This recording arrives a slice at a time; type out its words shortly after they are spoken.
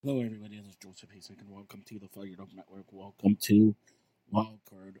Hello, everybody. This is Joseph Hasek, and welcome to the FiredUp Network. Welcome to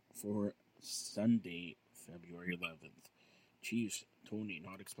Wildcard for Sunday, February 11th. Chiefs, Tony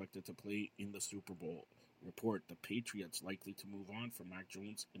not expected to play in the Super Bowl. Report the Patriots likely to move on from Mac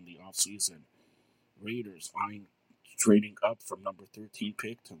Jones in the offseason. Raiders eyeing trading up from number 13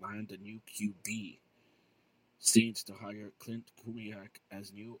 pick to land a new QB. Saints to hire Clint Kubiak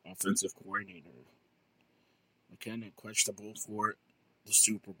as new offensive coordinator. McKinnon questionable for the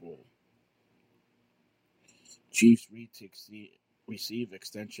Super Bowl. Chiefs receive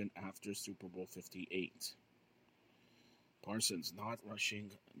extension after Super Bowl 58. Parsons not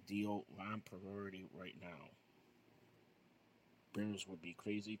rushing deal Lamb priority right now. Bears would be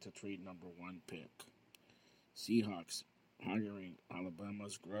crazy to trade number 1 pick. Seahawks hiring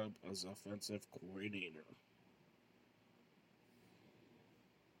Alabama's Grubb as offensive coordinator.